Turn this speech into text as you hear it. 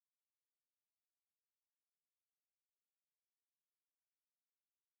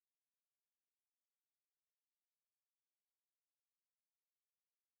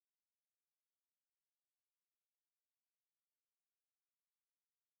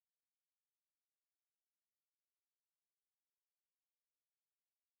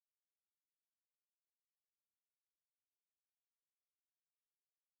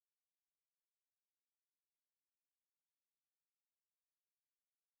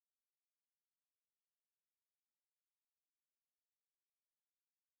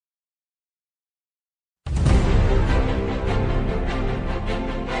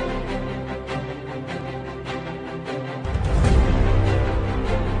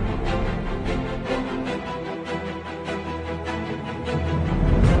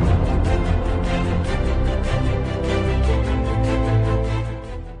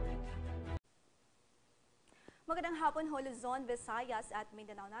Luzon, Visayas at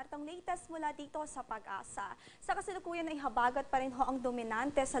Mindanao. Naritong latest mula dito sa Pag-asa. Sa kasalukuyan ay habagat pa rin ho ang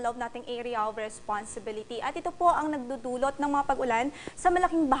dominante sa loob nating area of responsibility. At ito po ang nagdudulot ng mga pag-ulan sa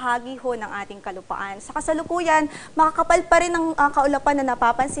malaking bahagi ho ng ating kalupaan. Sa kasalukuyan, makakapal pa rin ang kaulapan na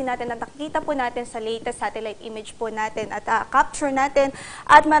napapansin natin at nakikita po natin sa latest satellite image po natin at capture natin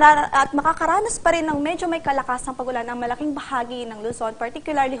at makakaranas pa rin ng medyo may kalakasang pag-ulan ang malaking bahagi ng Luzon,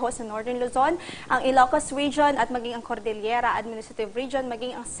 particularly ho sa Northern Luzon, ang Ilocos Region at maging ang Cordillera Administrative Region,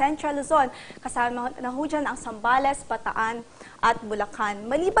 maging ang Central Luzon, kasama na ho dyan ang Zambales, Bataan at Bulacan.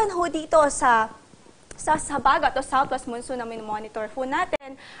 Maliban ho dito sa habagat o southwest monsoon na monitor po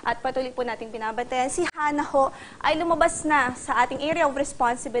natin at patuloy po nating binabantayan, si Hana ho ay lumabas na sa ating area of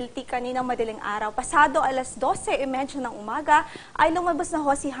responsibility kaninang madaling araw. Pasado alas 12:30 ng umaga ay lumabas na ho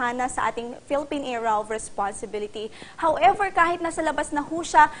si Hana sa ating Philippine area of responsibility. However, kahit nasa labas na ho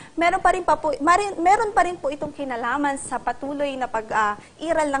siya, meron pa rin po itong kinalaman sa patuloy na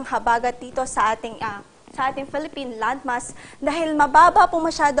pag-iral ng habagat dito sa ating Philippine landmass dahil mababa po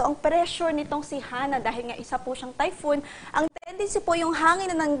masyado ang pressure nitong si Hana dahil nga isa po siyang typhoon. Ang tendency po yung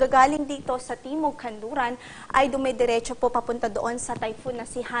hangin na nanggagaling dito sa Timog Kanluran ay dumidiretso po papunta doon sa typhoon na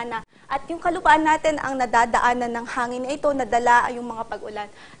si Hana. At yung kalupaan natin ang nadadaanan ng hangin na ito, nadala ay yung mga pag-ulan.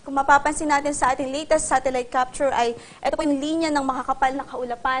 Kung mapapansin natin sa ating latest satellite capture ay ito po yung linya ng makakapal na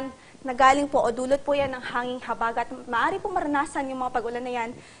kaulapan na galing po o dulot po yan ng hanging habagat. Maaari po maranasan yung mga pag-ulan na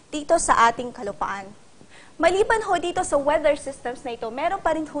yan dito sa ating kalupaan. Maliban ho dito sa weather systems na ito, meron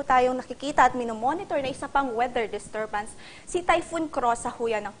pa rin ho tayong nakikita at minomonitor na isa pang weather disturbance. Si Typhoon Crosa ho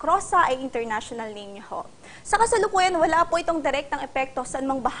yan. Ang Crosa ay international name niya ho. Sa kasalukuyan, wala po itong direktang epekto sa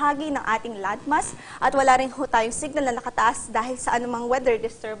anumang bahagi ng ating landmass at wala rin ho tayong signal na nakataas dahil sa anumang weather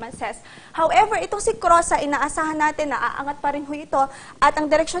disturbances. However, itong si Crosa, inaasahan natin na aangat pa rin ho ito at ang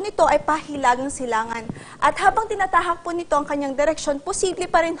direksyon nito ay pahilagang silangan. At habang tinatahak po nito ang kanyang direksyon, posible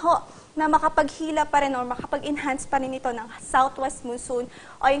pa rin ho na makapaghila pa rin o makapag-enhance pa rin ito ng southwest monsoon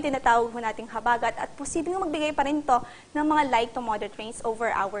o yung tinatawag po nating habagat at posibleng magbigay pa rin ito ng mga light to moderate rains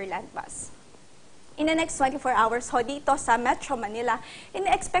over our landmass. In the next 24 hours ho dito sa Metro Manila,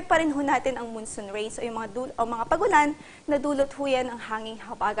 ina-expect pa rin ho natin ang monsoon rains o yung mga pag-ulan na dulot ho yan ang hanging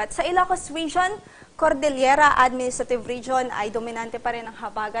habagat. Sa Ilocos Region, Cordillera Administrative Region ay dominante pa rin ang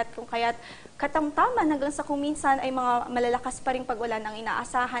habagat kung kaya't katamtaman hanggang sa kuminsan ay mga malalakas pa ring pag-ulan ang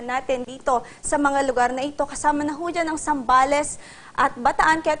inaasahan natin dito sa mga lugar na ito. Kasama na ho dyan ang Zambales at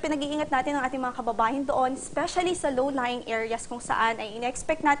Bataan, kaya pinag-iingat natin ang ating mga kababayan doon, especially sa low-lying areas kung saan ay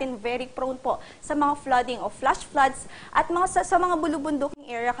in-expect natin very prone po sa mga flooding o flash floods at sa mga bulubunduking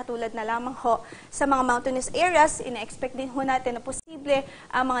area katulad na lamang ho sa mga mountainous areas, in-expect din ho natin na posible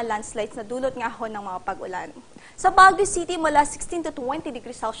ang mga landslides na dulot nga ho ng mga pag-ulan. Sa Baguio City, mula 16 to 20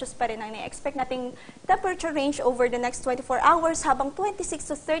 degrees Celsius pa rin ang na-expect nating temperature range over the next 24 hours habang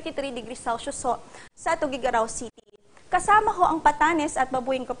 26 to 33 degrees Celsius ho sa Tuguegarao City. Kasama ho ang Batanes at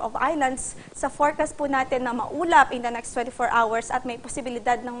Babuing Group of Islands sa forecast po natin na maulap in the next 24 hours at may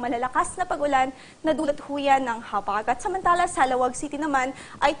posibilidad ng malalakas na pag-ulan na dulot ho yan ng habagat. Samantala sa Lawag City naman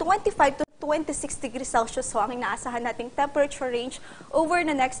ay 25 to 26 degrees Celsius ho ang inaasahan nating temperature range over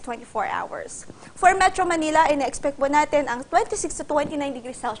the next 24 hours. For Metro Manila, ina-expect po natin ang 26 to 29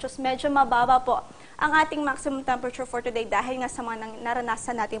 degrees Celsius. Medyo mababa po ang ating maximum temperature for today dahil nga sa mga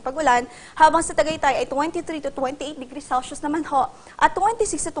naranasan nating pag-ulan. Habang sa Tagaytay ay 23 to 28 degrees Celsius naman ho at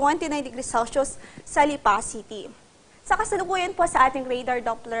 26 to 29 degrees Celsius sa Lipa City. Sa kasalukuyan po sa ating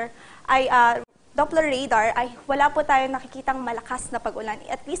Doppler radar ay wala po tayong nakikitang malakas na pag-ulan,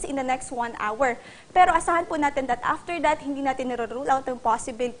 at least in the next 1 hour. Pero asahan po natin that after that, hindi natin nire-rule out ang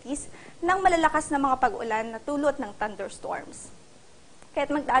possibilities ng malalakas na mga pag-ulan na tulot ng thunderstorms. Kaya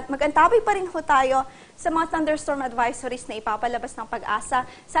mag-antabay pa rin ho tayo sa mga thunderstorm advisories na ipapalabas ng Pag-asa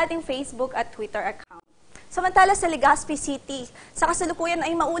sa ating Facebook at Twitter account. Samantala sa Legazpi City, sa kasalukuyan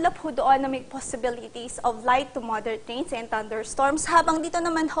ay maulap ho doon na may possibilities of light to moderate rains and thunderstorms. Habang dito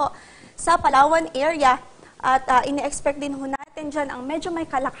naman ho sa Palawan area at ine-expect din ho natin dyan ang medyo may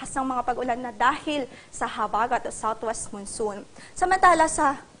kalakasang mga pag-ulan na dahil sa habagat o southwest monsoon. Samantala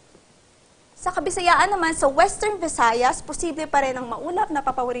sa Kabisayaan naman, sa Western Visayas, posible pa rin ang maulap na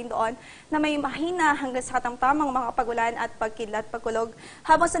papawirin doon na may mahina hanggang sa katamtamang mga pagulan at pagkidlat pagkulog.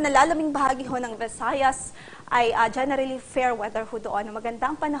 Habang sa nalalaming bahagi ho ng Visayas ay generally fair weather ho doon.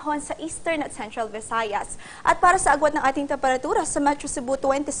 Magandang panahon sa Eastern at Central Visayas. At para sa agwat ng ating temperatura, sa Metro Cebu,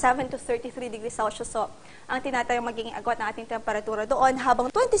 27 to 33 degrees Celsius ang tinatayang magiging agwat ng ating temperatura doon, habang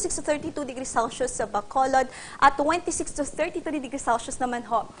 26 to 32 degrees Celsius sa Bacolod at 26 to 33 degrees Celsius naman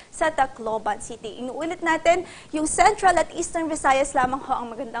ho sa Tacloban. Tacloban City. Inuulit natin, yung Central at Eastern Visayas lamang ho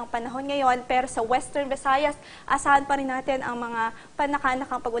ang magandang panahon ngayon, pero sa Western Visayas, asahan pa rin natin ang mga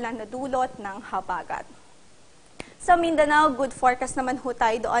panakanakang pag-ulan na dulot ng habagat. Sa Mindanao, good forecast naman ho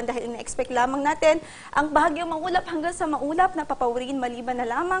tayo doon dahil ina-expect lamang natin ang bahagyang maulap hanggang sa maulap na papawirin maliban na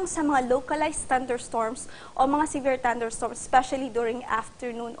lamang sa mga localized thunderstorms o mga severe thunderstorms, especially during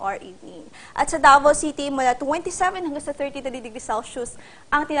afternoon or evening. At sa Davao City, mula 27 hanggang sa 33 degrees Celsius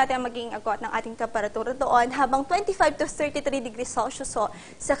ang tinatayang maging agot ng ating temperatura doon, habang 25 to 33 degrees Celsius ho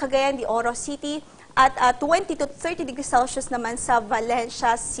sa Cagayan de Oro City at 20 to 30 degrees Celsius naman sa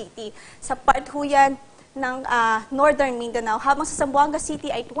Valencia City. Sa part ho yan ng Northern Mindanao, habang sa Zamboanga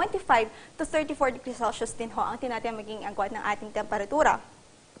City ay 25 to 34 degrees Celsius din ho ang tinatayang maging agwat ng ating temperatura.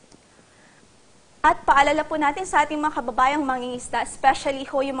 At paalala po natin sa ating mga kababayang mangingisda, especially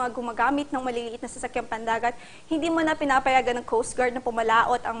ho yung mga gumagamit ng maliliit na sasakyang pandagat, hindi mo na pinapayagan ng Coast Guard na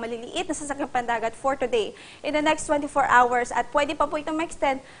pumalaot ang maliliit na sasakyang pandagat for today in the next 24 hours, at pwede pa po itong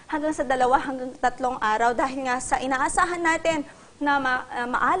ma-extend hanggang sa 2 hanggang 3 araw dahil nga sa inaasahan natin na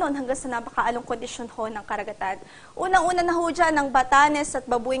maalon hanggang sa napakaalong kondisyon ho ng karagatan. Unang-una na ho dyan ng Batanes at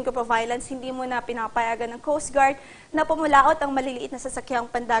Babuing Group of Islands, hindi mo na pinapayagan ng Coast Guard na pumulaot ang maliliit na sasakyang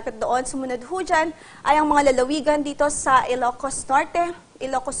pandagat doon. Sumunod ho dyan ay ang mga lalawigan dito sa Ilocos Norte,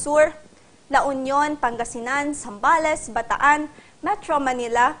 Ilocos Sur, La Union, Pangasinan, Zambales, Bataan, Metro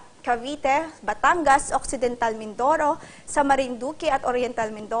Manila, Cavite, Batangas, Occidental Mindoro, sa Marinduque at Oriental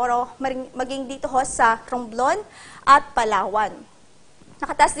Mindoro, maging dito ho sa Romblon at Palawan.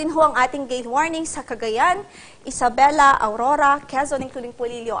 Nakataas din ho ang ating gale warning sa Cagayan, Isabela, Aurora, Quezon, including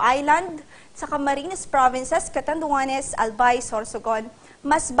Polillo Island, sa Camarines Provinces, Catanduanes, Albay, Sorsogon,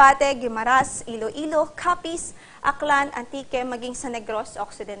 Masbate, Guimaras, Iloilo, Capiz, Aklan, Antique, maging sa Negros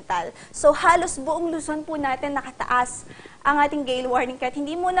Occidental. So halos buong Luzon po natin nakataas ang ating gale warning, kahit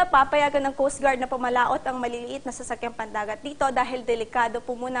hindi mo na papayagan ng Coast Guard na pumalaot ang maliliit na sasakyang pandagat dito dahil delikado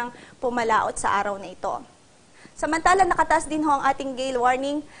po munang pumalaot sa araw na ito. Samantala, nakataas din ho ang ating gale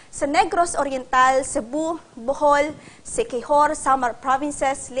warning sa Negros Oriental, Cebu, Bohol, Siquijor, Samar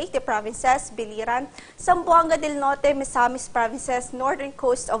Provinces, Leyte Provinces, Biliran, Zamboanga del Norte, Misamis Provinces, Northern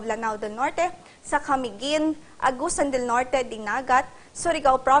Coast of Lanao del Norte, sa Camiguin, Agusan del Norte, Dinagat,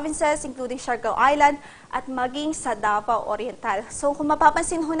 Surigao Provinces, including Siargao Island, at maging sa Davao Oriental. So kung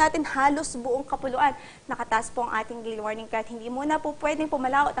mapapansin ho natin, halos buong kapuluan, nakataas po ang ating gale warning, kahit hindi muna po pwedeng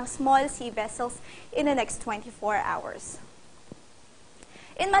pumalaot ang small sea vessels in the next 24 hours.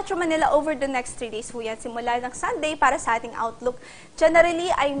 In Metro Manila, over the next 3 days ho yan, simula ng Sunday para sa ating outlook, generally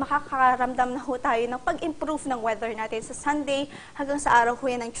ay makakaramdam na ho tayo ng pag-improve ng weather natin sa Sunday hanggang sa araw ho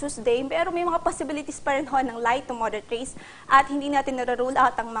yan ng Tuesday. Pero may mga possibilities pa rin ho ng light to moderate rains at hindi natin nare-rule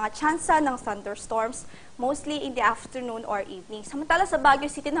out ang mga tsansa ng thunderstorms, mostly in the afternoon or evening. Samantala sa Baguio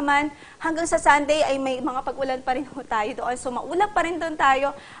City naman, hanggang sa Sunday ay may mga pag-ulan pa rin ho tayo doon. So maulap pa rin doon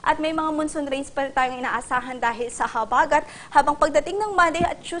tayo at may mga monsoon rains pa rin tayong inaasahan dahil sa habagat. Habang pagdating ng Monday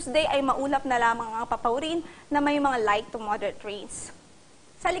at Tuesday ay maulap na lamang ang papawirin na may mga light to moderate rains.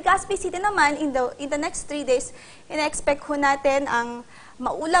 Sa Legazpi City naman, in the next 3 days, ina-expect ho natin ang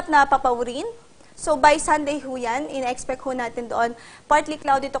maulap na papawirin. So by Sunday ho yan, ina-expect ho natin doon, partly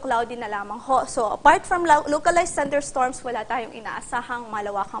cloudy to cloudy na lamang ho. So apart from localized thunderstorms, wala tayong inaasahang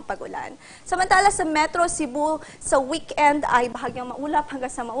malawakang pag-ulan. Samantala sa Metro Cebu, sa weekend ay bahagyang maulap hanggang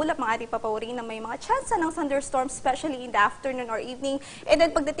sa maulap ang ating papawirin na may mga tsansa ng thunderstorms, especially in the afternoon or evening. And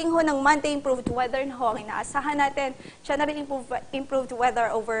then pagdating ho ng Monday, improved weather na ho ang inaasahan natin. Generally improved weather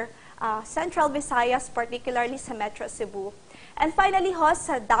over Central Visayas, particularly sa Metro Cebu. And finally ho,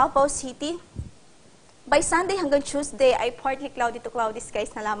 sa Davao City, by Sunday hanggang Tuesday ay partly cloudy to cloudy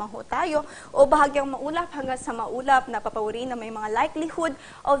skies na lamang ho tayo o bahagyang maulap hanggang sa maulap na papawirin na may mga likelihood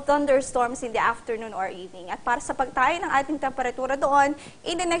of thunderstorms in the afternoon or evening. At para sa pagtayo ng ating temperatura doon,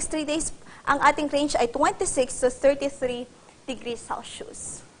 in the next 3 days, ang ating range ay 26 to 33 degrees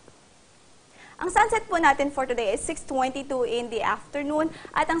Celsius. Ang sunset po natin for today is 6:22 in the afternoon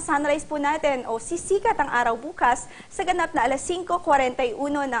at ang sunrise po natin o sisikat ang araw bukas sa ganap na alas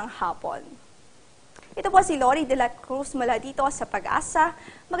 5:41 ng hapon. Ito po si Loriedin Cruz mula dito sa Pag-asa.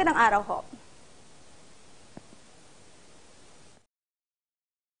 Magandang araw ho.